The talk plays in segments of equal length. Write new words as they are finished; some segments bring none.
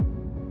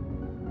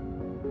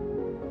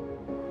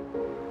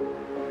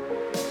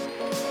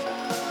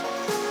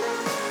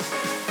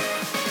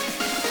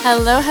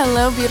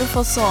Hello,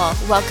 beautiful soul.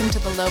 Welcome to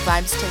the Low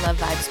Vibes to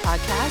Love Vibes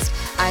podcast.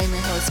 I am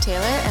your host,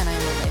 Taylor, and I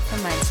am a life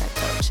and mindset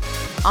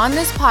coach. On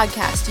this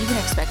podcast, you can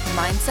expect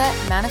mindset,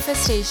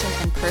 manifestation,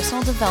 and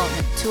personal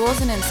development tools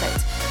and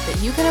insights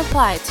that you can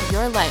apply to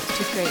your life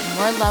to create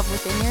more love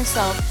within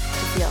yourself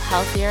to feel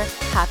healthier,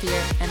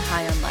 happier, and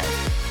high on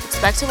life.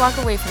 Expect to walk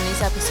away from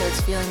these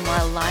episodes feeling more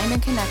aligned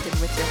and connected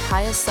with your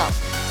highest self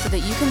so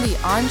that you can be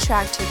on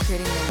track to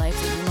creating the life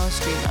that you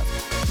most dream of.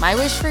 My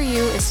wish for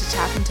you is to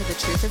tap into the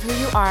truth of who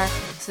you are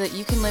so that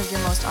you can live your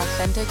most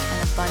authentic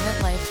and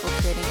abundant life while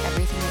creating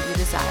everything that you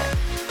desire.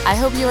 I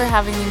hope you are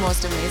having the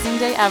most amazing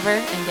day ever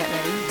and get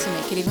ready to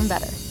make it even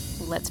better.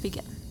 Let's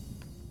begin.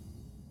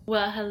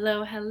 Well,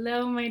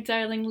 hello, my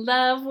darling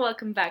love.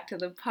 Welcome back to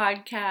the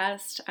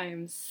podcast. I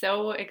am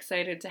so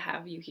excited to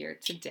have you here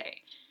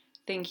today.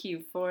 Thank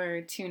you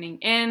for tuning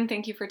in.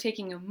 Thank you for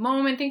taking a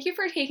moment. Thank you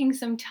for taking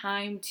some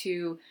time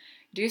to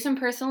do some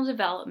personal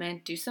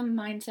development, do some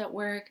mindset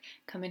work,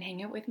 come and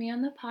hang out with me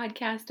on the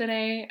podcast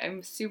today.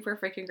 I'm super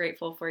freaking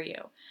grateful for you.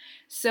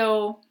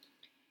 So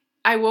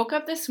I woke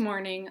up this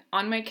morning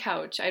on my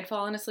couch. I'd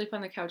fallen asleep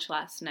on the couch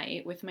last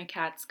night with my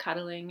cats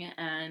cuddling.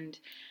 And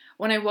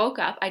when I woke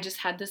up, I just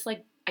had this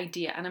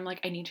idea. And I'm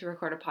like, I need to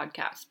record a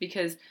podcast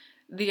because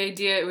the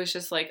idea, it was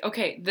just like,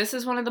 okay, this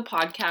is one of the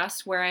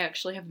podcasts where I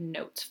actually have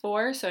notes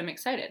for, so I'm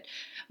excited.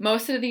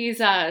 Most of these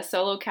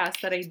solo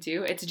casts that I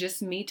do, it's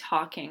just me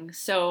talking,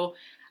 so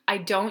I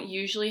don't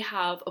usually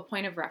have a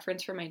point of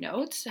reference for my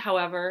notes.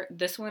 However,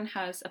 this one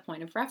has a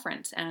point of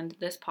reference, and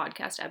this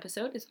podcast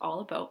episode is all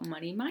about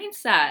money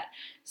mindset.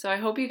 So I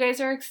hope you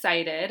guys are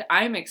excited.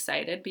 I'm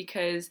excited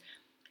because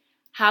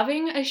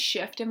having a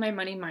shift in my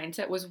money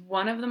mindset was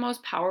one of the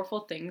most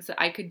powerful things that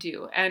I could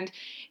do. And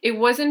it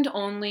wasn't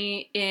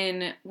only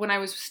in when I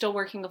was still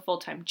working a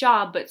full-time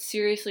job, but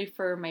seriously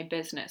for my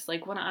business.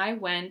 Like when I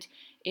went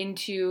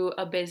into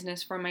a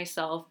business for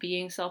myself,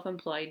 being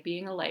self-employed,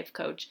 being a life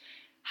coach,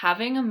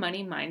 having a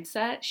money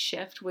mindset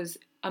shift was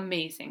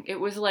amazing.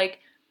 It was like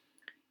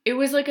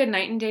a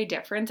night and day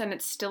difference, and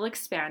it's still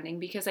expanding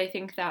because I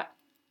think that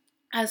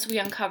as we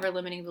uncover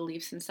limiting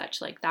beliefs and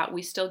such like that,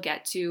 we still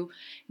get to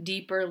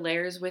deeper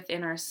layers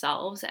within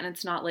ourselves. And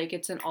it's not like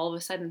it's an all of a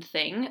sudden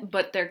thing,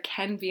 but there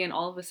can be an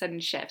all of a sudden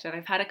shift. And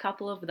I've had a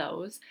couple of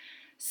those.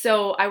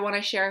 So I want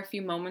to share a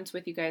few moments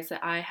with you guys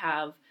that I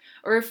have,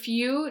 or a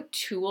few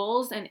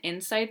tools and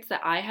insights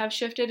that I have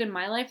shifted in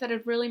my life that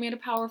have really made a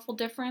powerful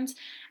difference.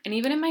 And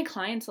even in my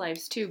clients'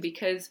 lives too,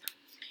 because,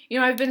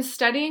 I've been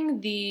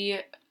studying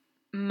the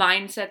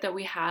mindset that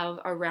we have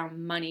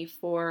around money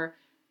for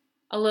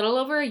a little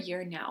over a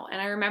year now. And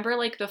I remember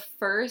the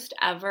first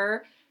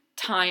ever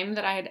time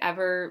that I had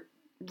ever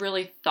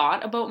really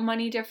thought about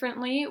money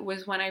differently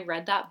was when I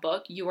read that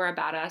book, You Are a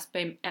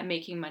Badass at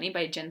Making Money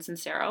by Jen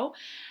Sincero.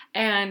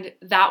 And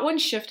that one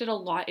shifted a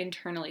lot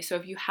internally. So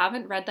if you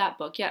haven't read that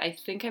book yet, I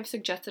think I've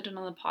suggested it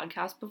on the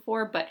podcast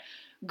before, but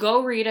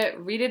go read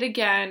it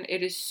again.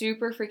 It is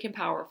super freaking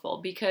powerful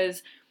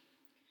because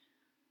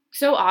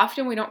so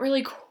often we don't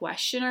really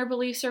question our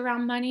beliefs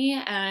around money,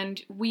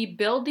 and we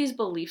build these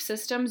belief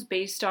systems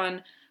based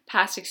on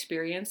past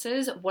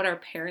experiences, what our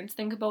parents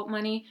think about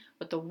money,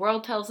 what the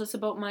world tells us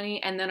about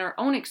money, and then our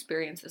own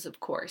experiences, of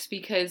course,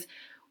 because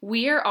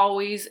we are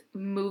always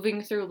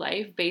moving through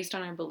life based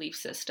on our belief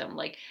system.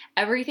 Like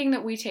everything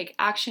that we take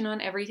action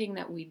on, everything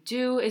that we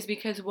do is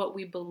because of what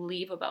we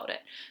believe about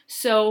it.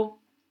 So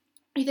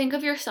you think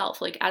of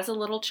yourself as a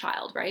little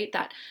child, right?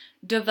 That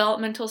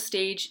developmental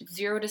stage,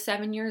 0 to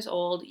 7 years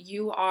old,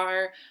 you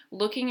are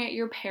looking at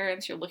your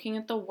parents, you're looking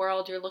at the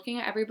world, you're looking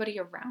at everybody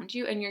around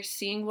you, and you're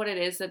seeing what it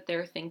is that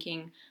they're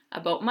thinking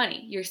about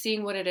money. You're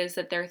seeing what it is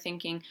that they're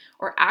thinking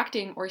or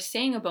acting or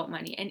saying about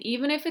money. And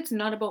even if it's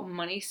not about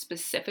money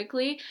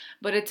specifically,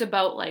 but it's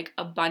about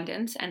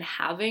abundance and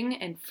having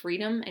and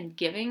freedom and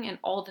giving and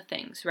all the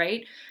things,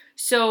 right?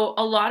 So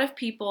a lot of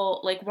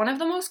people, one of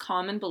the most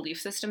common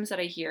belief systems that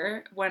I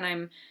hear when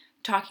I'm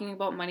talking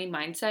about money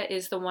mindset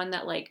is the one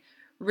that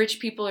rich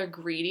people are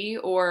greedy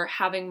or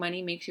having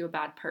money makes you a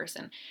bad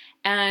person.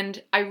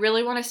 And I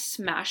really want to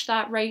smash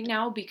that right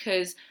now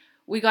because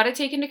we got to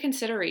take into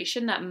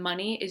consideration that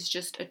money is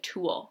just a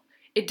tool.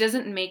 It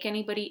doesn't make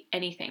anybody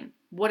anything.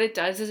 What it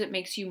does is it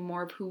makes you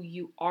more of who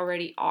you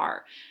already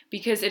are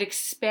because it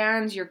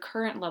expands your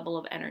current level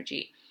of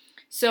energy.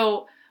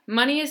 So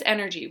money is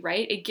energy,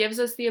 right? It gives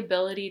us the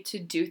ability to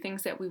do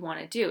things that we want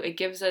to do. It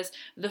gives us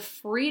the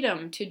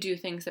freedom to do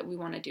things that we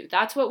want to do.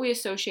 That's what we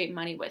associate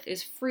money with,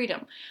 is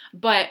freedom.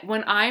 But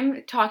when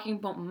I'm talking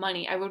about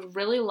money, I would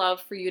really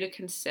love for you to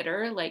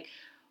consider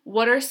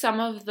what are some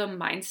of the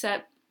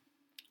mindset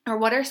or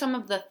what are some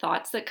of the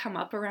thoughts that come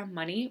up around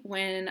money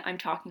when I'm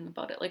talking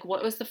about it?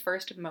 What was the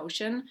first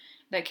emotion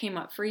that came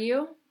up for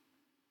you?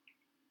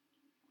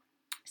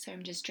 So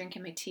I'm just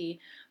drinking my tea.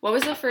 What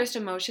was the first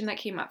emotion that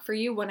came up for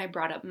you when I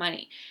brought up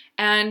money?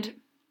 And,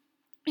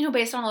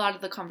 based on a lot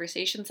of the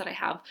conversations that I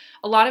have,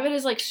 a lot of it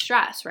is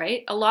stress,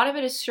 right? A lot of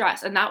it is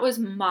stress. And that was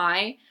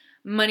my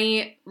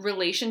money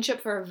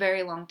relationship for a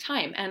very long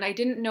time. And I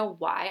didn't know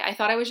why. I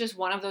thought I was just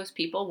one of those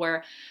people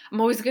where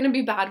I'm always going to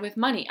be bad with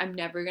money. I'm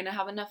never going to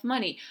have enough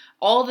money.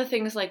 All the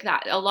things like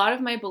that. A lot of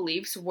my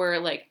beliefs were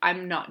like,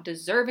 I'm not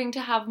deserving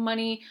to have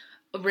money.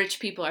 Rich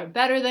people are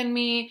better than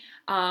me.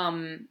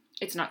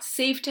 It's not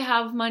safe to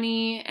have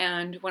money,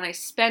 and when I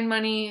spend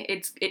money,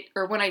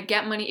 or when I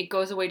get money, it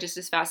goes away just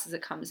as fast as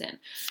it comes in.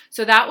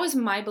 So that was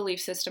my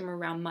belief system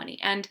around money.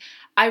 And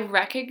I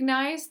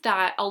recognized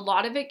that a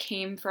lot of it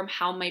came from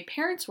how my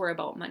parents were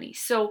about money.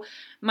 So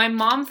my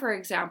mom, for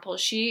example,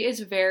 she is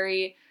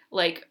very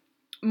like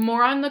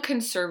more on the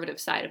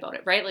conservative side about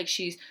it, right? Like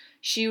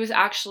she was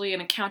actually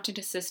an accountant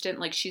assistant.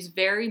 Like she's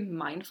very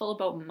mindful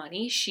about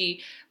money.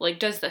 She like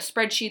does the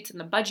spreadsheets and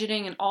the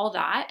budgeting and all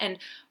that. And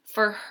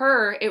for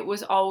her, it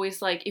was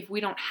always like, if we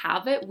don't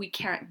have it, we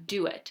can't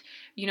do it.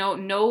 You know,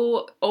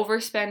 no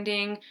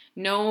overspending,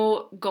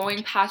 no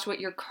going past what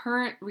your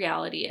current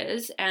reality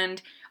is.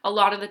 And a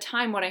lot of the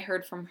time, what I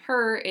heard from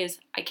her is,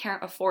 I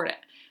can't afford it.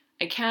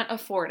 I can't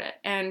afford it.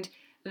 And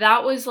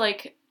that was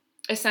like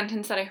a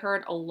sentence that I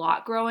heard a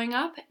lot growing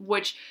up,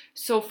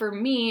 so for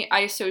me, I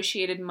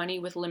associated money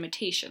with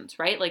limitations,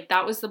 right? Like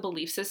that was the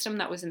belief system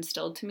that was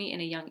instilled to me in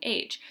a young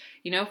age.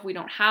 You know, if we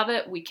don't have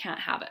it, we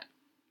can't have it.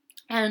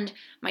 And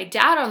my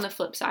dad, on the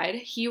flip side,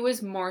 he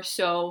was more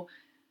so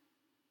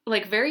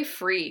like very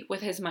free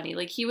with his money.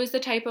 Like he was the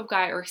type of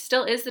guy, or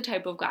still is the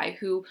type of guy,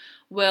 who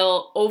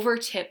will over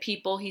tip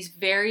people. He's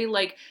very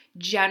like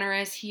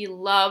generous. He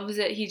loves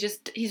it.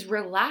 He's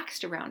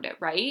relaxed around it,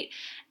 right?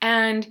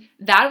 And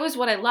that was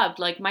what I loved.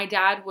 Like my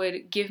dad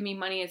would give me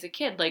money as a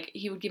kid. Like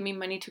he would give me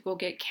money to go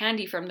get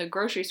candy from the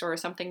grocery store or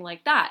something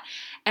like that.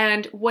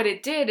 And what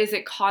it did is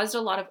it caused a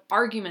lot of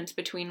arguments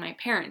between my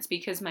parents,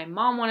 because my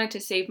mom wanted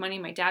to save money,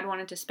 my dad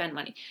wanted to spend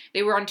money.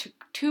 They were on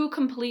two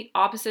complete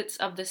opposites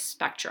of the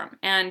spectrum.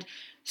 And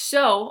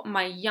so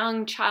my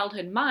young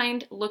childhood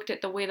mind looked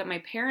at the way that my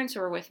parents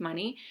were with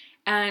money,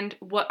 and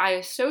what I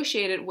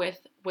associated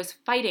with was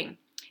fighting,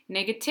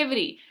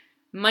 negativity.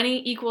 Money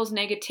equals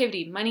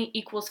negativity. Money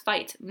equals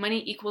fights.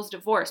 Money equals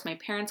divorce. My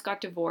parents got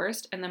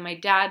divorced, and then my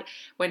dad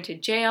went to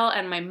jail,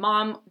 and my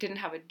mom didn't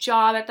have a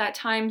job at that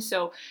time.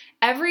 So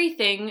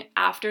everything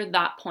after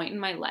that point in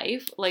my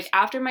life, like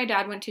after my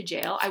dad went to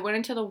jail, I went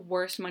into the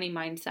worst money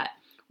mindset.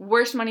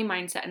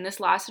 And this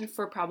lasted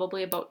for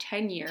probably about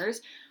 10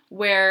 years,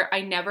 where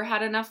I never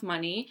had enough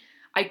money.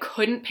 I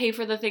couldn't pay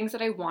for the things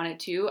that I wanted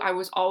to. I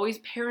was always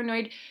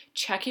paranoid,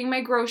 checking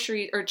my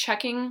groceries, or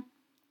checking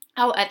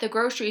out at the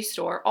grocery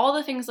store, all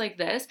the things like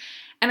this.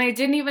 And I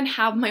didn't even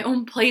have my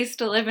own place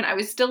to live in. I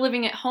was still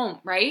living at home,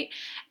 right?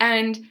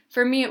 And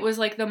for me, it was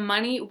like the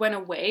money went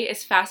away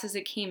as fast as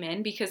it came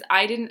in, because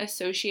I didn't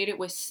associate it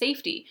with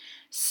safety.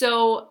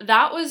 So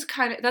that's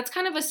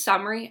kind of a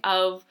summary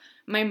of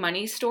my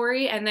money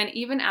story. And then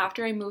even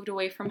after I moved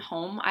away from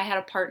home, I had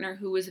a partner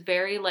who was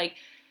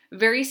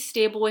very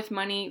stable with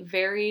money,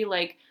 very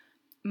like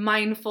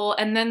mindful.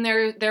 And then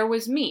there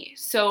was me.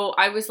 So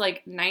I was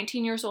like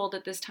 19 years old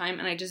at this time,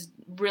 and I just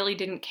really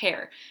didn't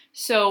care.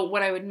 So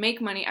when I would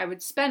make money, I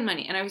would spend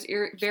money, and I was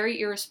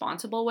very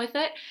irresponsible with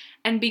it.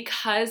 And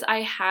because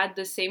I had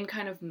the same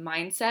kind of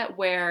mindset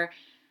where,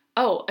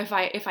 oh, if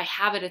I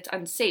have it, it's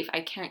unsafe,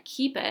 I can't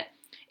keep it,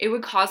 it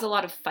would cause a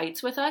lot of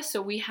fights with us.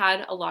 So we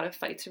had a lot of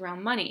fights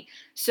around money.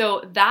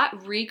 So that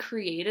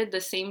recreated the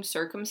same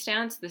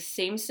circumstance, the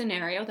same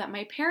scenario that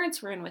my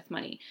parents were in with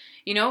money.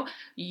 You know,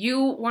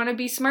 you want to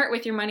be smart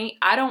with your money.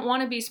 I don't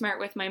want to be smart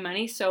with my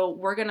money. So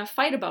we're going to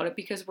fight about it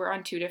because we're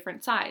on two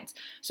different sides.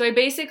 So I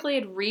basically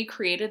had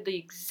recreated the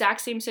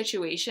exact same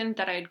situation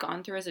that I had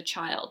gone through as a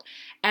child.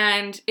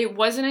 And it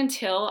wasn't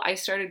until I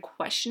started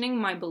questioning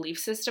my belief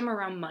system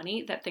around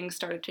money that things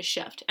started to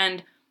shift.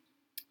 And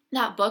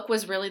that book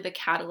was really the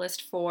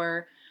catalyst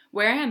for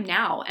where I am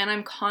now. And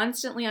I'm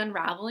constantly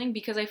unraveling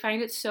because I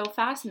find it so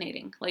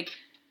fascinating. Like,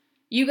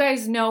 you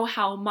guys know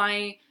how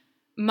my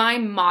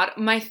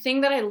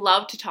thing that I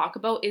love to talk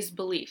about is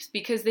beliefs,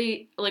 because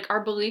our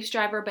beliefs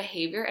drive our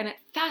behavior, and it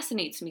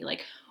fascinates me.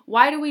 Like,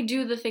 why do we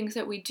do the things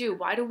that we do?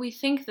 Why do we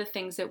think the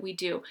things that we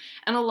do?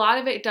 And a lot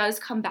of it does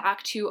come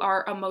back to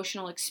our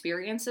emotional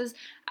experiences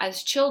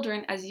as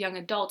children, as young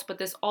adults, but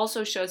this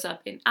also shows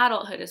up in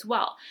adulthood as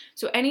well.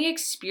 So any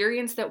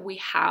experience that we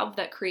have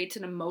that creates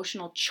an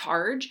emotional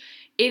charge,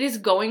 it is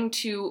going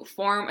to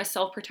form a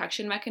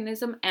self-protection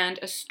mechanism and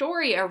a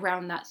story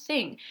around that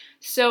thing.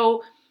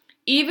 So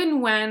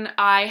even when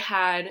I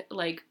had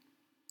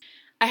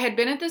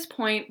been at this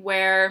point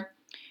where,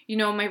 you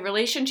know, my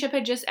relationship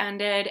had just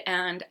ended,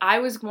 and I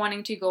was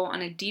wanting to go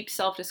on a deep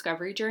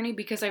self-discovery journey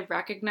because I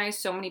recognized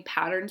so many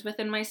patterns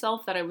within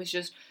myself that I was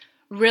just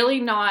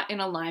really not in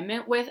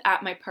alignment with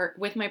my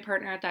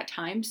partner at that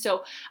time.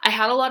 So I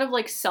had a lot of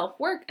like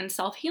self-work and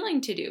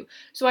self-healing to do.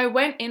 So I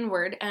went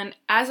inward, and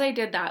as I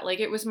did that, like,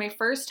 it was my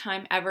first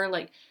time ever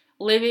like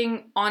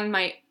living on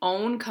my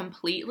own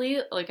completely.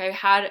 Like, I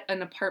had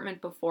an apartment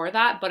before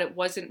that, but it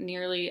wasn't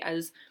nearly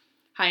as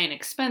high-end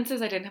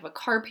expenses. I didn't have a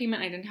car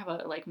payment. I didn't have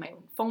my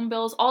own phone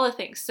bills, all the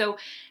things. So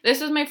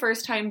this was my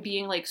first time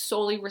being like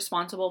solely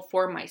responsible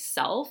for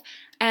myself.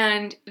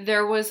 And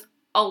there was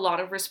a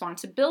lot of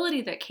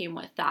responsibility that came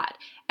with that.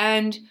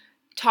 And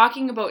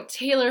talking about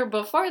Taylor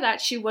before that,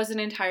 she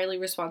wasn't entirely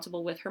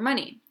responsible with her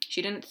money.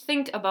 She didn't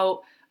think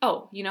about,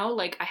 oh,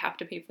 like I have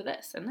to pay for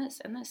this and this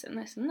and this and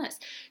this and this.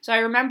 So I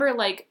remember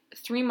like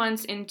 3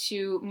 months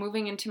into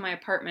moving into my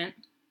apartment,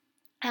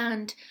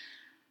 and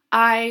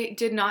I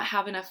did not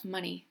have enough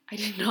money. I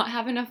did not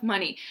have enough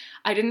money.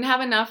 I didn't have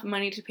enough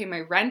money to pay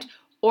my rent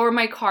or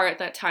my car at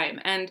that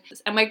time. And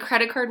my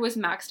credit card was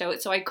maxed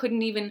out, so I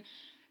couldn't even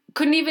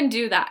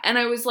do that. And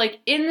I was like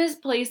in this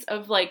place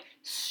of like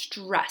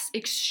stress,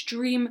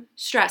 extreme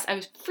stress. I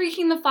was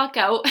freaking the fuck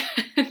out.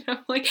 And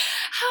I'm like,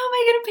 how am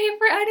I going to pay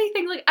for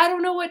anything? Like, I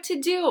don't know what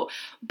to do.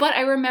 But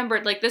I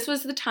remembered like this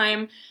was the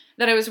time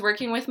that I was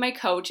working with my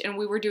coach, and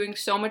we were doing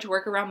so much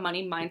work around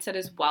money mindset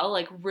as well,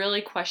 like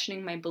really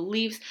questioning my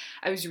beliefs.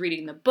 I was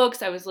reading the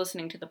books, I was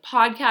listening to the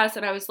podcast,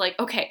 and I was like,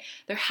 okay,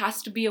 there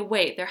has to be a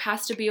way. There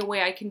has to be a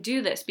way I can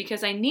do this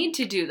because I need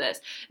to do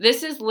this.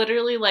 This is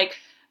literally like,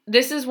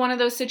 this is one of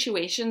those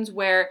situations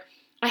where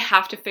I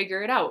have to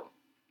figure it out.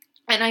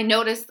 And I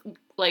noticed,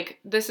 like,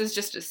 this is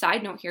just a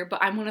side note here,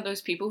 but I'm one of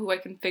those people who I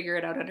can figure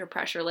it out under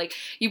pressure. Like,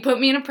 you put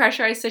me in a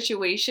pressurized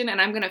situation and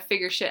I'm going to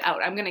figure shit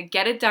out. I'm going to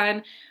get it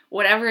done,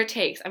 whatever it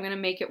takes. I'm going to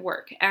make it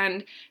work.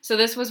 And so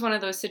this was one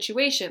of those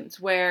situations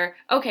where,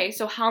 okay,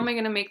 so how am I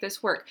going to make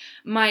this work?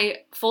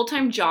 My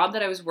full-time job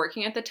that I was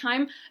working at the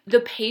time,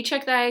 the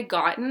paycheck that I had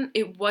gotten,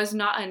 it was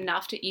not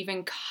enough to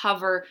even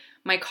cover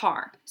my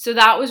car. So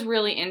that was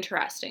really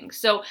interesting.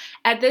 So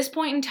at this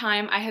point in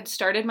time, I had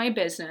started my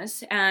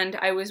business and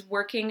I was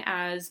working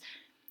as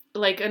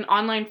like an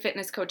online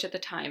fitness coach at the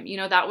time.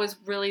 That was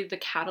really the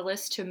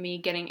catalyst to me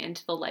getting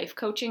into the life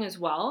coaching as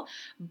well.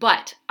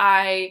 But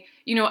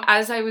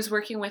as I was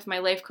working with my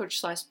life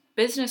coach /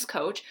 business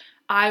coach,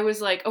 I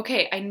was like,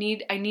 okay, I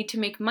need to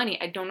make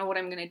money. I don't know what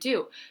I'm going to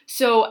do.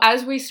 So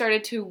as we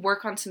started to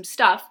work on some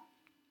stuff,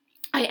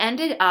 I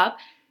ended up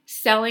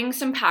selling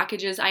some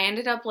packages. I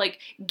ended up like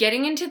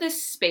getting into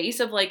this space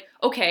of like,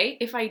 okay,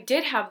 if I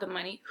did have the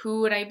money, who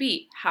would I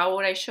be? How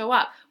would I show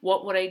up?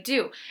 What would I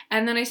do?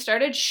 And then I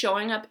started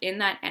showing up in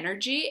that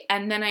energy,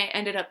 and then I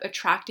ended up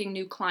attracting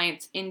new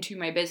clients into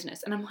my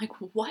business. And I'm like,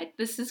 what?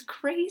 This is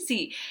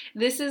crazy.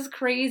 This is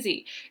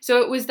crazy.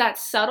 So it was that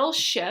subtle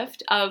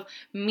shift of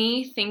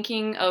me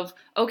thinking of,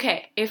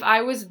 okay, if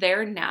I was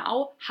there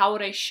now, how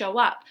would I show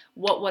up?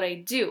 What would I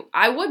do?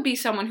 I would be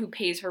someone who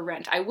pays her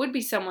rent. I would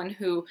be someone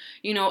who,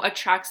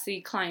 attracts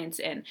the clients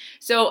in.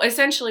 So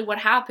essentially what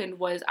happened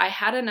was I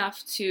had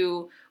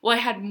I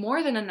had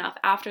more than enough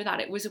after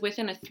that. It was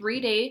within a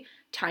 3-day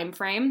time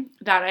frame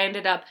that I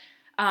ended up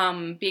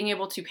being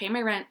able to pay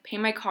my rent, pay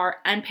my car,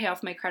 and pay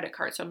off my credit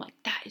card. So I'm like,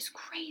 that is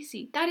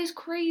crazy. That is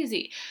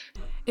crazy.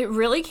 It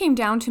really came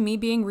down to me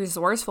being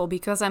resourceful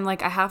because I'm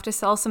like, I have to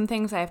sell some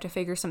things. I have to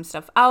figure some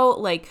stuff out.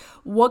 Like,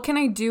 what can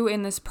I do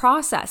in this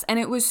process? And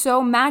it was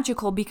so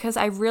magical because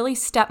I really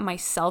stepped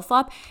myself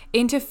up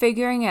into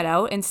figuring it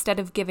out instead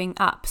of giving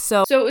up.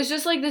 So it was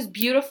just like this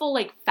beautiful,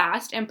 like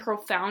fast and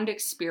profound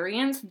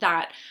experience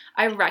that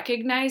I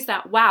recognized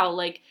that, wow,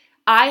 like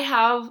I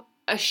have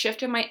a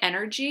shift in my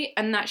energy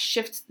and that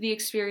shifts the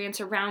experience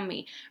around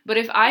me. But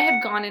if I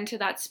had gone into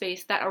that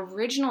space, that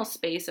original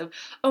space of,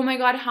 oh my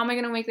God, how am I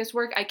going to make this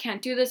work? I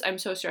can't do this. I'm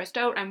so stressed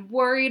out. I'm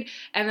worried.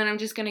 And then I'm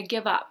just going to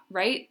give up,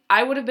 right?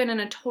 I would have been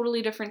in a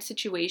totally different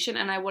situation,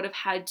 and I would have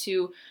had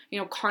to,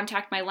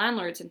 contact my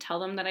landlords and tell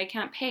them that I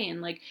can't pay.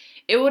 And like,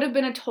 it would have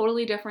been a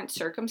totally different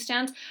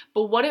circumstance.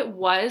 But what it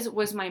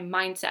was my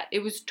mindset. It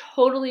was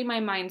totally my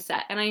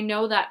mindset. And I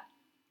know that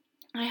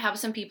I have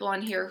some people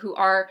on here who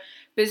are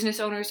business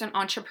owners and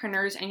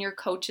entrepreneurs and your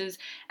coaches.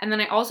 And then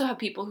I also have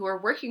people who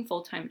are working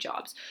full-time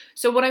jobs.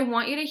 So what I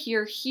want you to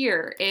hear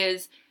here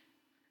is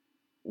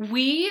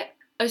we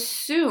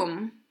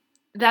assume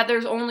that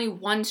there's only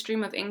one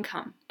stream of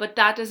income, but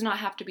that does not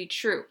have to be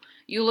true.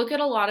 You look at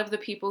a lot of the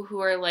people who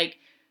are like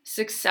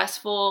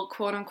successful,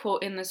 quote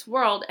unquote, in this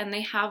world, and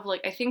they have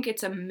like, I think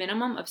it's a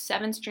minimum of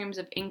 7 streams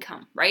of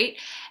income, right?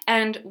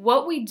 And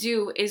what we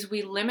do is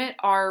we limit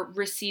our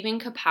receiving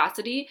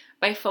capacity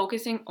by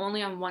focusing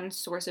only on one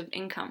source of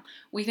income.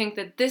 We think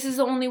that this is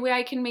the only way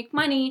I can make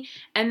money,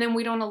 and then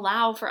we don't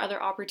allow for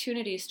other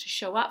opportunities to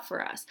show up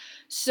for us.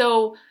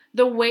 So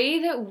the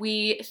way that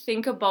we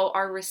think about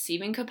our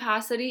receiving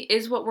capacity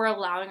is what we're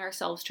allowing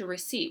ourselves to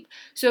receive.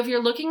 So if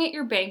you're looking at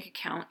your bank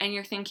account and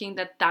you're thinking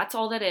that that's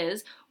all that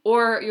is,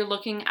 or you're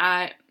looking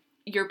at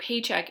your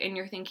paycheck and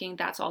you're thinking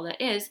that's all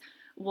that is,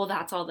 well,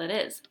 that's all that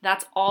is.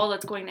 That's all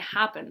that's going to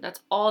happen.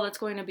 That's all that's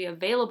going to be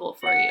available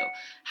for you.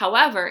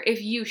 However,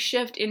 if you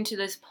shift into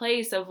this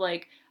place of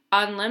like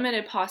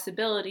unlimited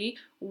possibility,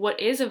 what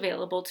is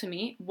available to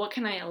me, what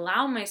can I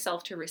allow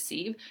myself to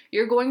receive,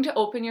 you're going to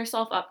open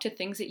yourself up to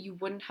things that you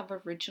wouldn't have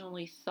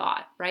originally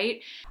thought,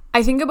 right?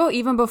 I think about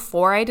even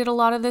before I did a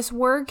lot of this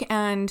work,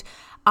 and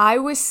I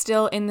was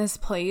still in this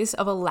place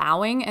of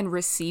allowing and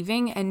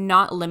receiving and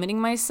not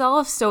limiting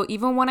myself. So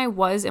even when I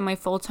was in my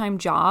full-time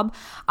job,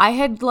 I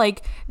had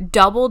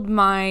doubled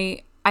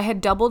my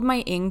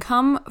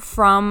income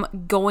from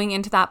going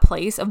into that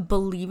place of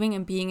believing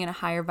and being in a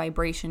higher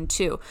vibration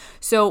too.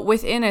 So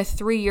within a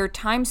 3-year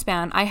time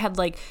span, I had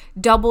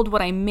doubled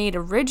what I made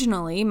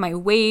originally, my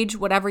wage,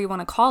 whatever you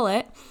want to call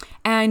it.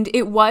 And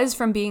it was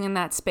from being in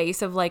that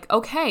space of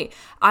okay,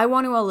 I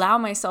want to allow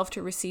myself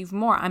to receive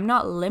more. I'm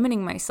not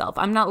limiting myself.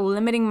 I'm not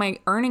limiting my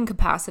earning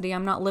capacity.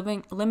 I'm not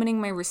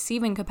limiting my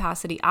receiving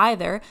capacity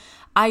either.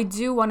 I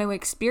do want to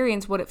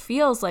experience what it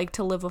feels like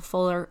to live a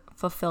fuller,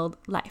 fulfilled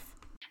life.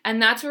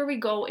 And that's where we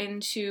go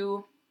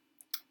into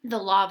the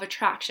law of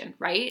attraction,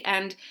 right?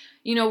 And,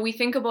 we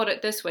think about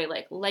it this way,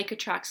 like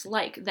attracts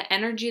like. The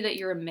energy that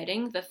you're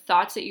emitting, the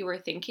thoughts that you are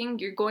thinking,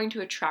 you're going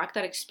to attract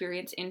that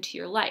experience into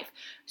your life.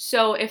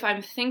 So if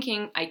I'm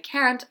thinking, I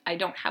can't, I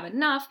don't have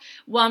enough,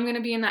 well, I'm going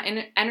to be in that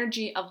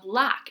energy of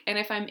lack. And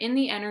if I'm in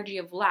the energy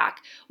of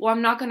lack, well,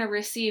 I'm not going to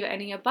receive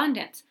any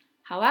abundance.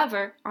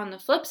 However, on the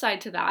flip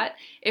side to that,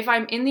 if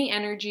I'm in the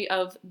energy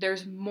of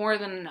there's more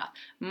than enough,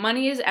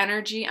 money is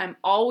energy, I'm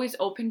always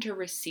open to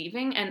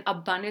receiving and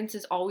abundance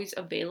is always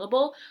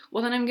available,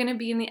 well then I'm going to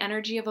be in the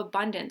energy of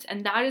abundance.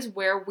 And that is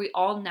where we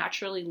all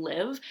naturally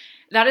live.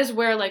 That is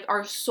where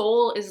our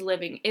soul is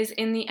living, is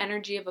in the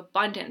energy of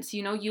abundance.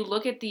 You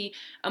look at the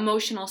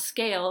emotional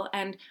scale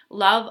and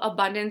love,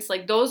 abundance,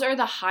 those are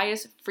the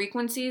highest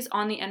frequencies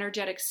on the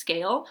energetic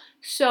scale.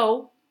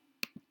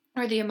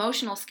 Or the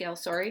emotional scale,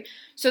 sorry.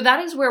 So that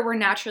is where we're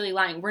naturally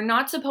lying. We're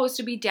not supposed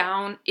to be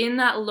down in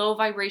that low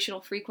vibrational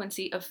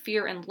frequency of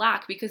fear and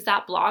lack because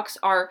that blocks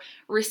our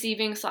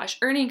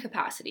receiving/earning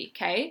capacity,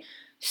 okay?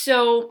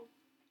 So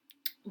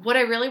what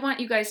I really want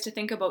you guys to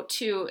think about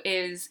too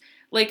is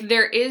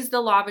there is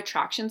the law of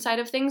attraction side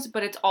of things,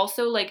 but it's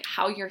also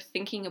how you're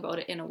thinking about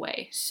it in a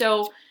way.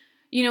 So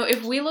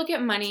if we look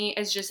at money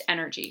as just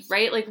energy,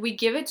 right? We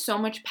give it so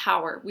much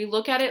power. We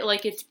look at it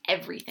like it's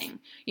everything.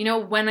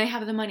 When I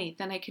have the money,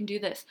 then I can do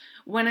this.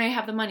 When I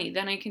have the money,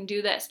 then I can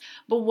do this.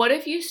 But what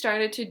if you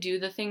started to do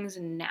the things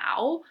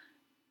now?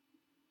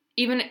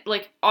 Even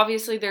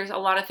obviously there's a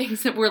lot of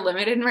things that we're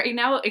limited right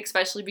now,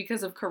 especially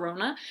because of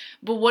Corona.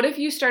 But what if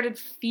you started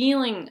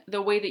feeling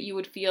the way that you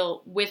would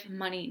feel with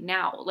money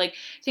now?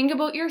 Think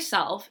about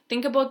yourself.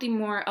 Think about the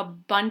more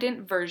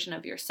abundant version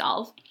of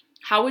yourself.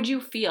 How would you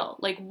feel?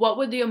 What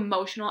would the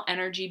emotional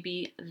energy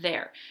be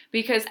there?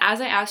 Because as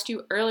I asked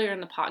you earlier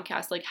in the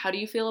podcast, how do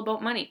you feel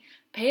about money?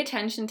 Pay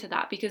attention to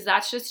that because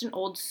that's just an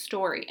old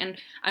story. And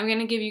I'm going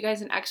to give you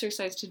guys an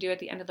exercise to do at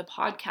the end of the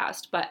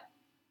podcast. But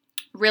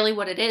really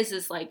what it is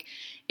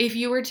if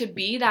you were to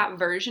be that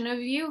version of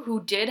you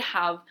who did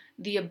have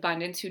the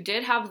abundance, who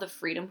did have the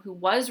freedom, who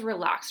was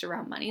relaxed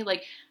around money,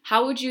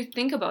 how would you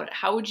think about it?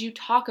 How would you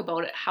talk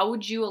about it? How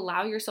would you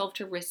allow yourself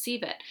to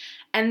receive it?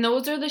 And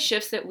those are the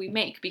shifts that we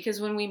make, because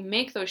when we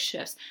make those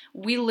shifts,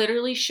 we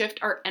literally shift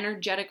our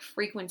energetic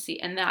frequency,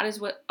 and that is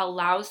what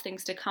allows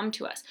things to come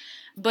to us.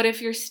 But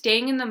if you're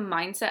staying in the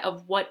mindset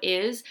of what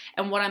is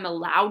and what I'm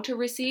allowed to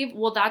receive,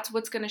 well, that's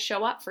what's going to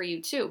show up for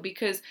you too,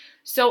 because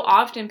so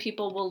often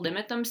people will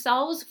limit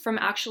themselves from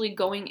actually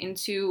going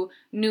into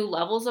new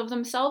levels of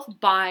themselves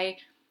by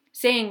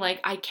saying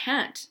I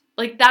can't.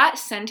 That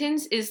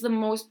sentence is the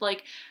most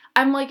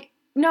I'm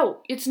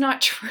no, it's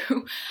not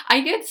true.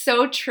 I get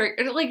so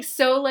triggered,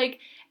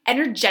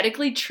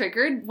 energetically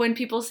triggered when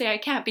people say I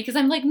can't, because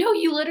I'm no,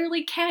 you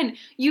literally can.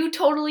 You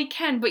totally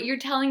can, but you're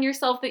telling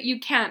yourself that you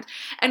can't.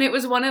 And it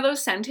was one of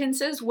those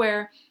sentences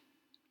where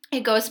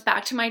it goes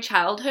back to my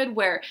childhood,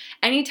 where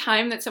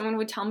anytime that someone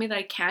would tell me that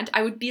I can't,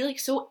 I would be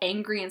so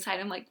angry inside.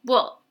 I'm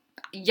well,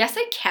 yes,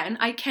 I can.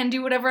 I can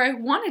do whatever I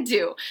want to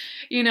do,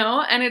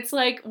 And it's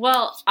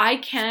well, I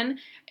can.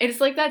 It's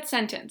that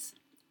sentence.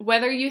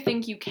 Whether you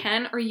think you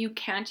can or you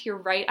can't, you're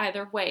right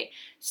either way.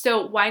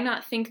 So why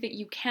not think that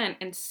you can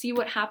and see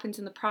what happens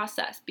in the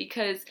process?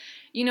 Because,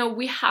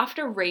 we have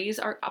to raise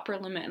our upper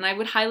limit. And I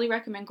would highly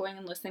recommend going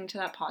and listening to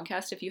that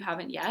podcast if you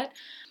haven't yet.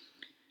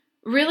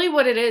 Really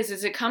what it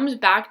is it comes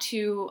back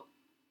to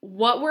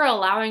what we're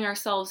allowing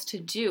ourselves to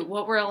do,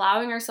 what we're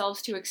allowing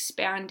ourselves to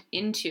expand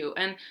into.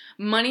 And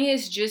money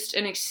is just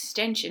an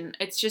extension.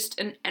 It's just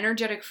an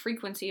energetic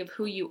frequency of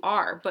who you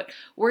are, but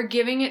we're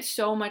giving it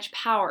so much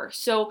power.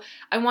 So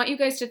I want you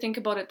guys to think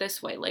about it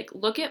this way.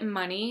 Look at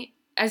money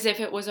as if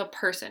it was a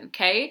person,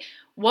 okay?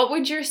 What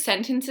would your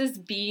sentences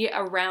be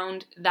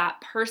around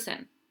that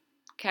person?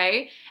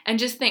 Okay? And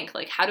just think,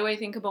 how do I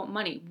think about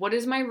money? What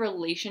is my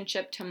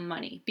relationship to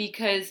money?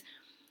 Because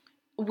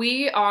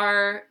we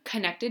are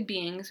connected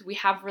beings. We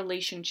have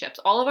relationships.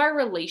 All of our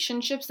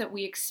relationships that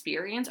we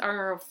experience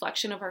are a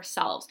reflection of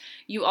ourselves.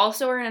 You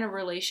also are in a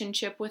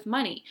relationship with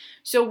money.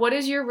 So what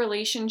is your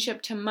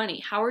relationship to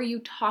money? How are you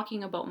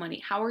talking about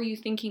money? How are you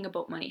thinking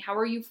about money? How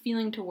are you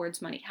feeling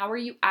towards money? How are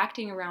you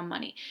acting around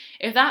money?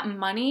 If that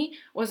money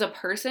was a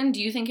person, do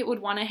you think it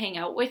would want to hang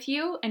out with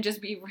you? And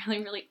just be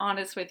really, really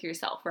honest with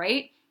yourself,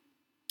 right?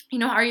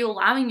 Are you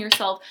allowing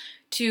yourself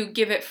to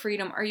give it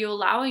freedom? Are you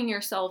allowing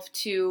yourself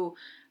to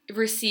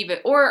receive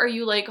it? Or are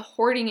you like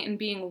hoarding it and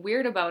being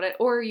weird about it?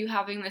 Or are you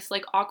having this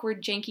like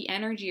awkward, janky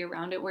energy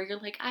around it where you're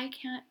like, I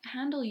can't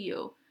handle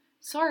you.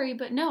 Sorry,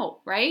 but no,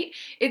 right?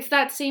 It's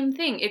that same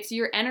thing. It's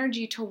your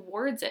energy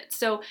towards it.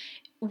 So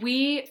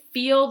we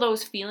feel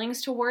those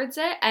feelings towards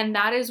it, and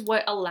that is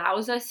what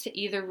allows us to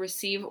either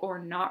receive or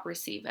not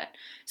receive it.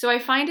 So I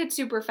find it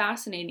super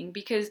fascinating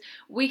because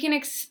we can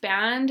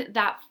expand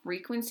that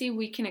frequency,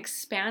 we can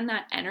expand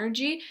that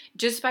energy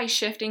just by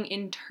shifting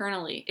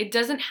internally. It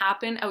doesn't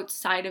happen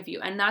outside of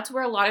you. And that's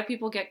where a lot of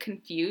people get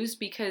confused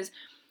because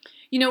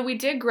we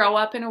did grow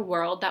up in a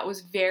world that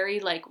was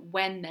very like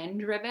when then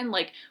driven.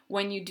 Like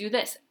when you do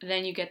this,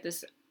 then you get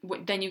this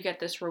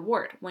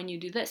reward. When you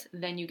do this,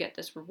 then you get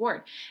this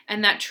reward.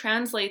 And that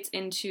translates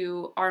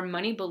into our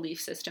money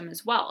belief system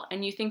as well.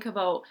 And you think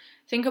about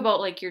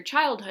like your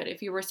childhood.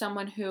 If you were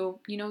someone who,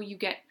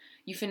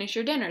 you finish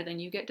your dinner, then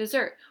you get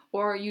dessert,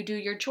 or you do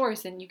your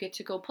chores, then you get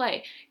to go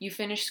play. You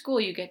finish school,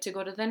 you get to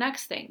go to the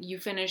next thing. You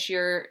finish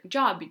your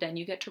job, then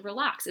you get to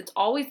relax. It's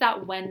always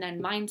that when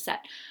then mindset.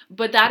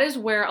 But that is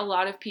where a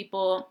lot of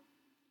people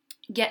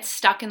get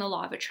stuck in the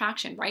law of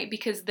attraction, right?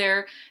 Because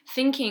they're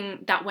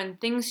thinking that when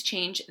things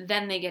change,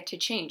 then they get to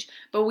change.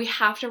 But we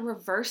have to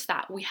reverse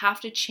that. We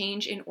have to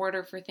change in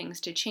order for things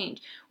to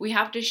change. We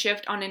have to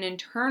shift on an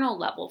internal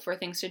level for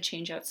things to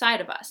change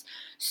outside of us.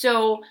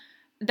 So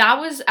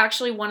that was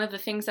actually one of the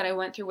things that I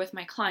went through with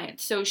my client.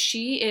 So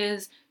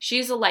she's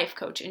a life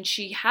coach and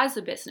she has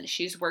a business.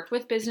 She's worked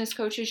with business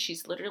coaches.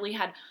 She's literally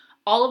had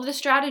all of the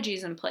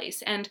strategies in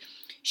place. And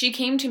she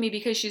came to me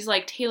because she's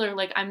like, Taylor,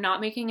 like I'm not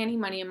making any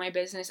money in my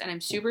business and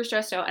I'm super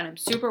stressed out and I'm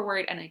super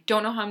worried and I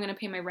don't know how I'm going to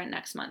pay my rent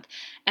next month.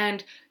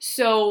 And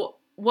so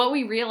what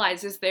we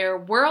realized is there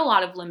were a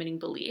lot of limiting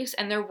beliefs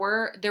and there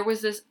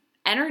was this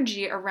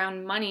energy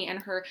around money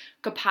and her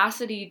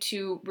capacity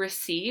to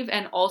receive,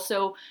 and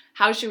also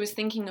how she was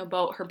thinking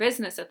about her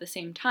business at the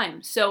same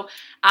time. So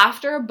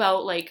after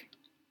about like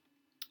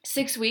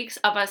 6 weeks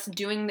of us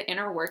doing the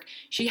inner work,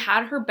 she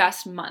had her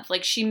best month.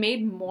 Like she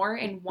made more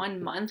in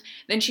 1 month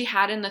than she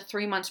had in the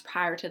 3 months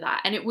prior to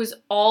that. And it was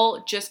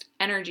all just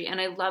energy.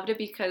 And I loved it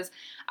because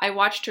I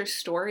watched her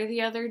story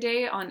the other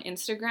day on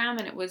Instagram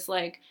and it was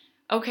like,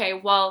 okay,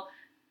 well,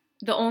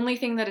 the only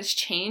thing that has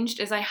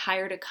changed is I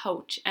hired a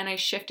coach and I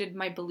shifted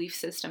my belief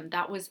system.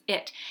 That was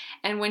it.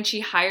 And when she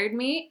hired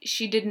me,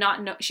 she did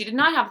not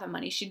have the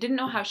money. She didn't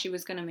know how she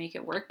was going to make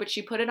it work, but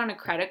she put it on a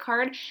credit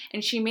card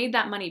and she made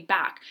that money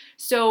back.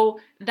 So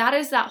that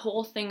is that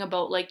whole thing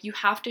about like, you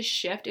have to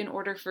shift in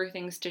order for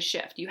things to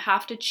shift. You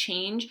have to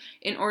change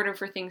in order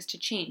for things to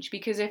change.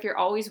 Because if you're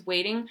always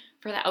waiting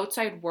for the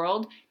outside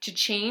world to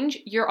change,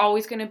 you're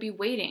always going to be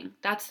waiting.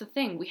 That's the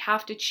thing. We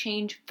have to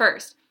change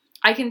first.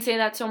 I can say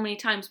that so many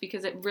times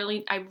because I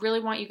really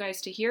want you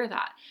guys to hear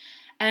that.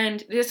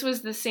 And this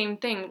was the same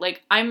thing.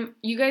 Like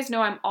you guys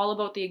know I'm all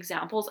about the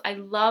examples. I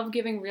love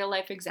giving real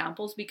life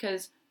examples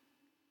because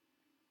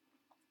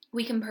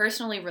we can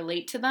personally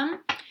relate to them.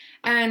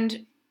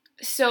 And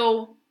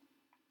so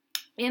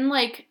in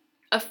like,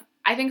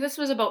 I think this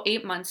was about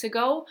 8 months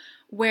ago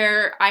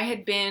where I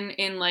had been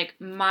in like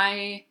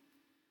my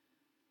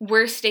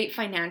worst state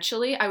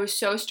financially. I was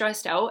so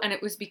stressed out and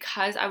it was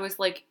because I was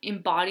like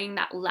embodying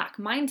that lack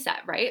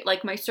mindset, right?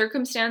 Like my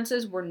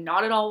circumstances were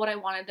not at all what I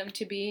wanted them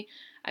to be.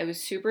 I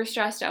was super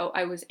stressed out.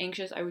 I was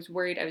anxious. I was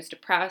worried. I was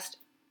depressed.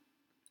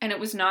 And it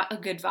was not a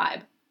good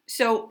vibe.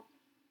 So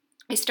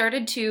I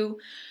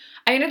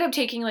ended up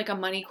taking like a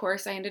money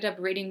course. I ended up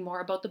reading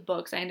more about the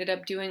books. I ended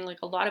up doing like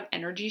a lot of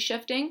energy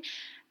shifting.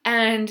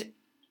 And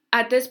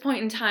at this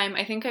point in time,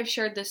 I think I've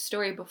shared this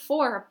story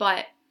before,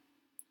 but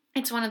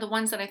it's one of the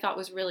ones that I thought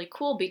was really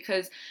cool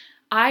because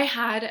I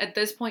had, at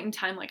this point in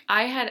time, like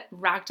I had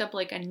racked up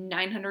like a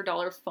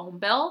 $900 phone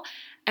bill,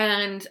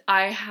 and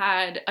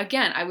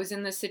I was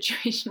in this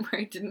situation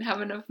where I didn't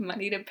have enough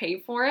money to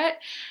pay for it.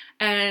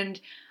 And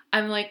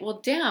I'm like,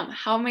 well, damn,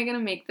 how am I going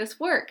to make this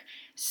work?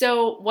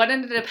 So what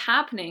ended up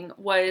happening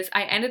was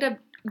I ended up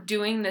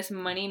doing this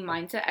money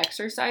mindset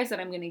exercise that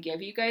I'm going to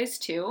give you guys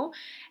too.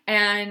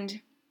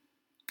 And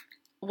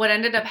what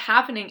ended up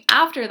happening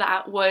after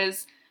that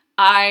was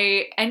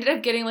I ended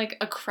up getting like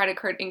a credit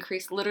card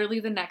increase literally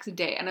the next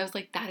day. And I was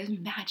like, that is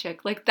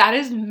magic. Like that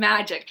is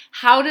magic.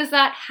 How does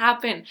that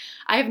happen?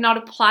 I have not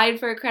applied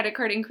for a credit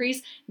card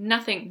increase.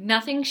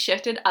 Nothing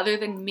shifted other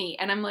than me.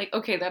 And I'm like,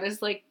 okay, that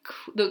is like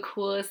the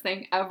coolest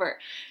thing ever.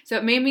 So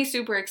it made me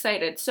super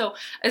excited. So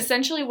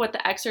essentially what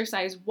the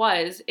exercise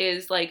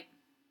is like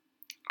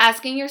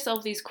asking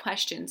yourself these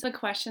questions, the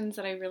questions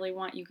that I really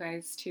want you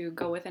guys to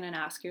go within and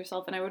ask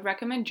yourself. And I would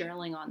recommend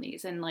journaling on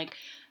these and like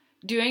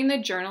doing the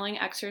journaling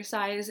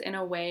exercise in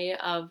a way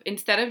of,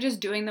 instead of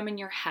just doing them in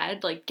your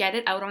head, like get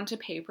it out onto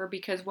paper,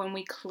 because when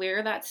we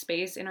clear that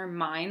space in our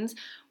minds,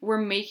 we're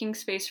making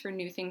space for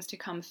new things to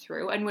come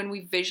through. And when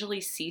we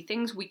visually see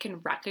things, we can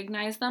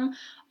recognize them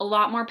a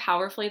lot more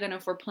powerfully than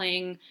if we're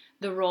playing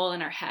the role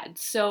in our head.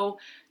 So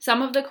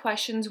some of the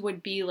questions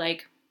would be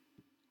like,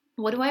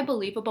 what do I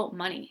believe about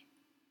money?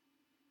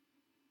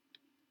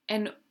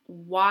 And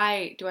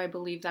why do I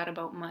believe that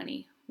about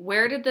money?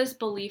 Where did this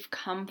belief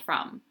come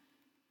from?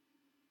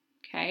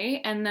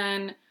 Okay. And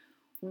then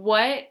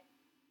what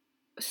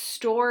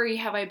story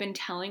have I been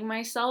telling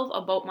myself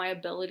about my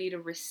ability to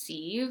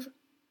receive?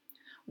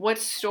 What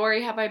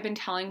story have I been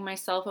telling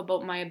myself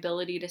about my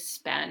ability to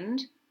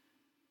spend?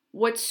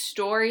 What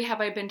story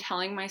have I been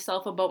telling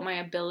myself about my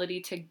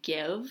ability to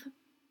give?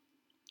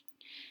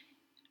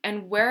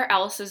 And where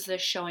else is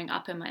this showing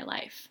up in my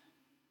life?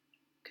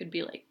 Could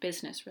be like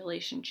business,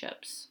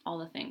 relationships, all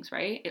the things,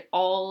 right? It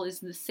all is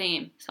the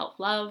same.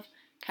 Self-love,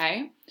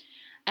 okay?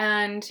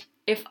 And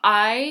if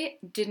I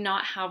did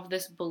not have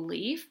this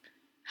belief,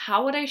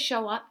 how would I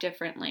show up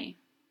differently?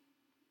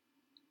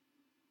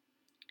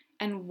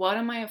 And what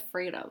am I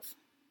afraid of?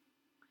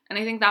 And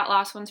I think that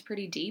last one's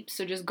pretty deep.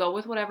 So just go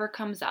with whatever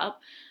comes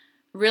up.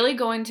 Really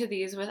go into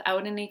these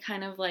without any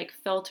kind of like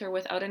filter,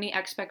 without any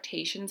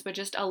expectations, but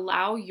just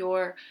allow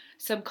your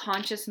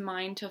subconscious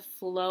mind to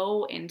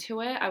flow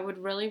into it. I would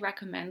really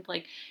recommend,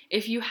 like,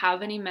 if you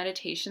have any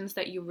meditations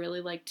that you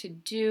really like to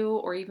do,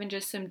 or even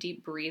just some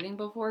deep breathing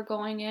before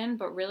going in,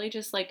 but really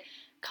just like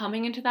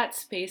coming into that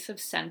space of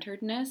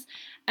centeredness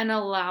and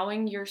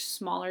allowing your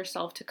smaller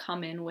self to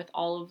come in with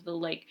all of the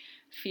like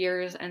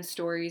fears and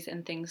stories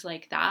and things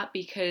like that,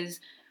 because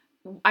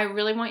I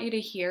really want you to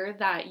hear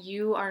that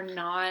you are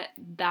not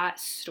that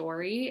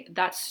story.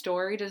 That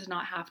story does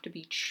not have to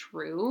be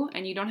true,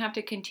 and you don't have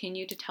to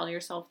continue to tell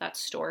yourself that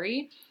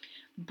story.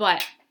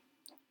 But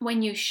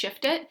when you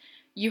shift it,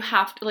 you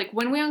have to, like,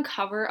 when we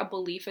uncover a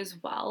belief as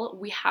well,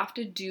 we have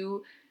to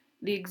do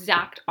the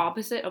exact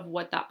opposite of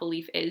what that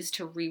belief is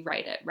to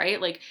rewrite it, right?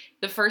 Like,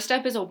 the first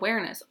step is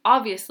awareness.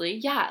 Obviously,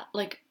 yeah,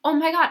 like, oh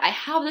my God, I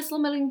have this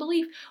limiting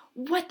belief.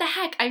 What the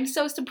heck? I'm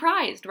so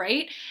surprised,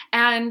 right?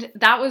 And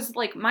that was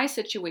like my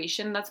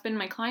situation. That's been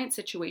my client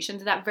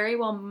situations. That very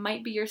well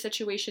might be your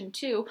situation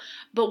too.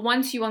 But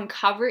once you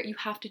uncover it, you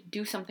have to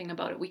do something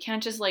about it. We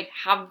can't just like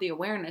have the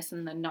awareness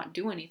and then not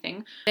do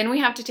anything. Then we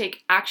have to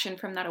take action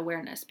from that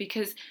awareness,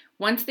 because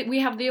once that we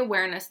have the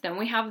awareness, then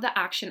we have the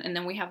action, and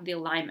then we have the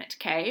alignment,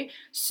 okay?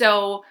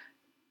 So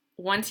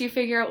once you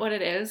figure out what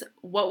it is,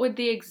 what would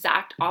the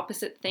exact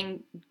opposite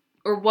thing,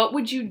 or what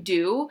would you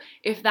do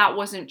if that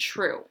wasn't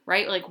true,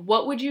 right? Like,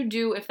 what would you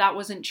do if that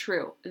wasn't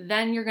true?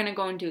 Then you're going to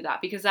go and do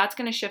that, because that's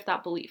going to shift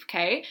that belief,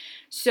 okay?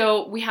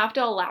 So we have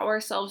to allow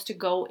ourselves to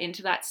go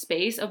into that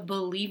space of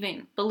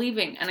believing.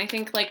 And I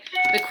think like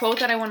the quote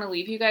that I want to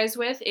leave you guys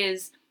with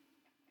is,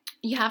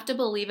 you have to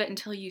believe it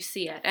until you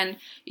see it. And,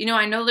 you know,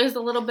 I know there's a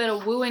little bit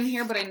of woo in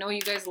here, but I know you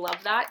guys love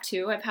that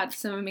too. I've had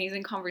some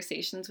amazing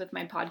conversations with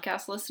my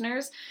podcast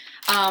listeners.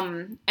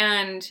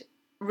 And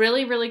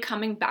really, really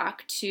coming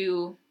back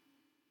to,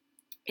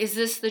 is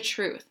this the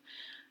truth?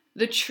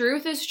 The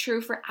truth is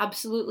true for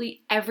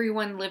absolutely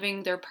everyone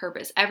living their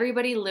purpose,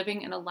 everybody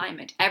living in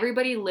alignment,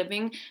 everybody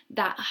living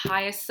that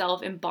highest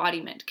self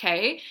embodiment,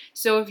 okay?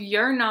 So if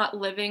you're not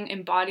living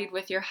embodied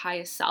with your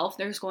highest self,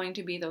 there's going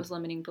to be those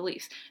limiting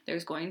beliefs.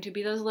 There's going to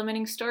be those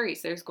limiting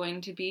stories. There's going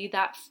to be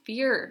that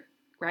fear,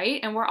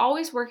 right? And we're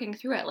always working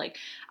through it. Like,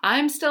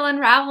 I'm still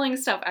unraveling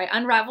stuff. I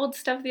unraveled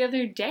stuff the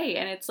other day,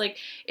 and it's like,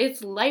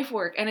 it's life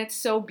work, and it's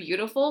so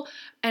beautiful.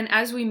 And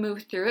as we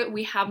move through it,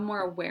 we have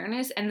more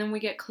awareness, and then we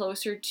get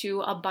closer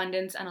to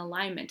abundance and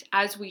alignment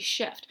as we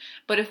shift.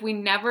 But if we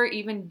never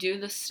even do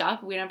the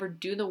stuff, we never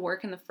do the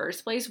work in the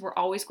first place, we're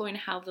always going to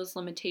have those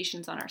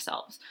limitations on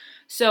ourselves.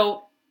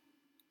 So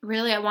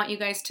really, I want you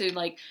guys to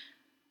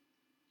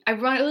I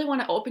really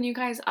want to open you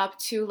guys up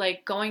to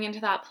like going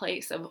into that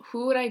place of,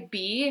 who would I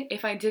be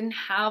if I didn't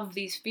have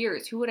these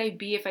fears? Who would I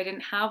be if I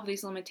didn't have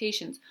these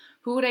limitations?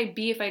 Who would I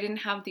be if I didn't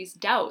have these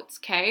doubts?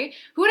 Okay?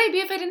 Who would I be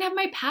if I didn't have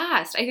my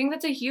past? I think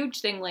that's a huge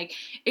thing. Like,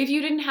 if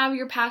you didn't have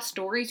your past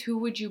stories, who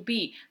would you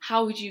be?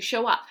 How would you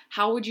show up?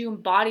 How would you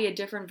embody a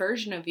different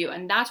version of you?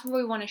 And that's where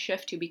we want to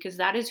shift to, because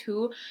that is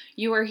who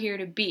you are here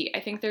to be. I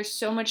think there's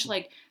so much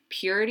like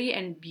purity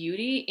and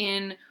beauty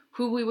in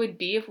who we would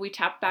be if we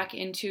tap back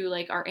into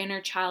like our inner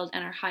child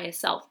and our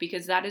highest self,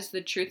 because that is the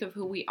truth of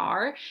who we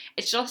are.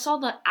 It's just all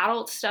the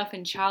adult stuff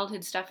and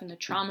childhood stuff and the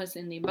traumas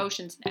and the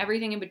emotions and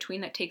everything in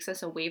between that takes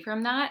us away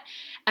from that.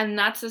 And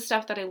that's the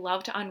stuff that I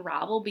love to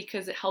unravel,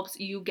 because it helps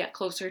you get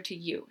closer to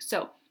you.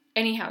 So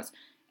anyhow,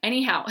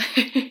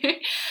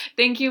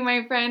 thank you,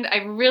 my friend. I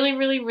really,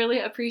 really, really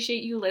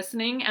appreciate you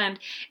listening. And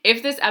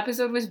if this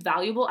episode was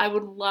valuable, I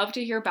would love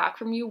to hear back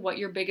from you what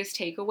your biggest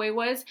takeaway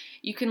was.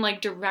 You can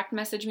like direct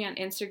message me on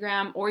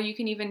Instagram, or you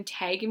can even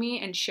tag me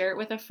and share it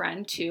with a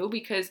friend too,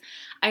 because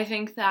I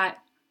think that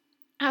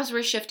as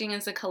we're shifting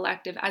as a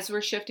collective, as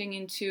we're shifting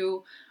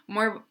into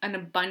more an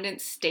abundant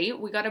state,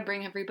 we got to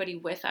bring everybody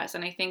with us.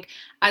 And I think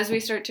as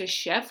we start to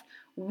shift,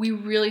 we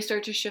really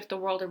start to shift the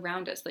world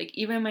around us. Like,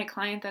 even my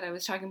client that I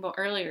was talking about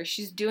earlier,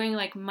 she's doing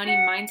like money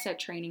mindset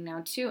training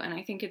now too. And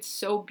I think it's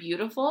so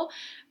beautiful,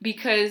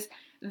 because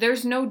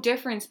there's no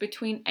difference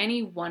between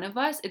any one of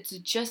us. It's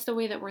just the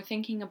way that we're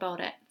thinking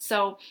about it.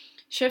 So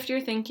shift your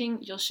thinking,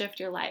 you'll shift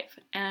your life.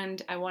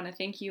 And I want to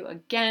thank you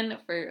again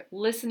for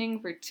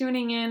listening, for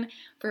tuning in,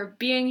 for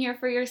being here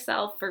for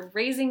yourself, for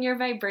raising your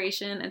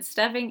vibration and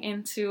stepping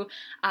into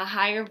a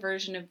higher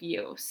version of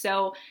you.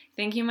 So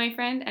thank you, my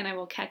friend, and I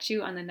will catch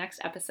you on the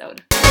next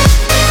episode.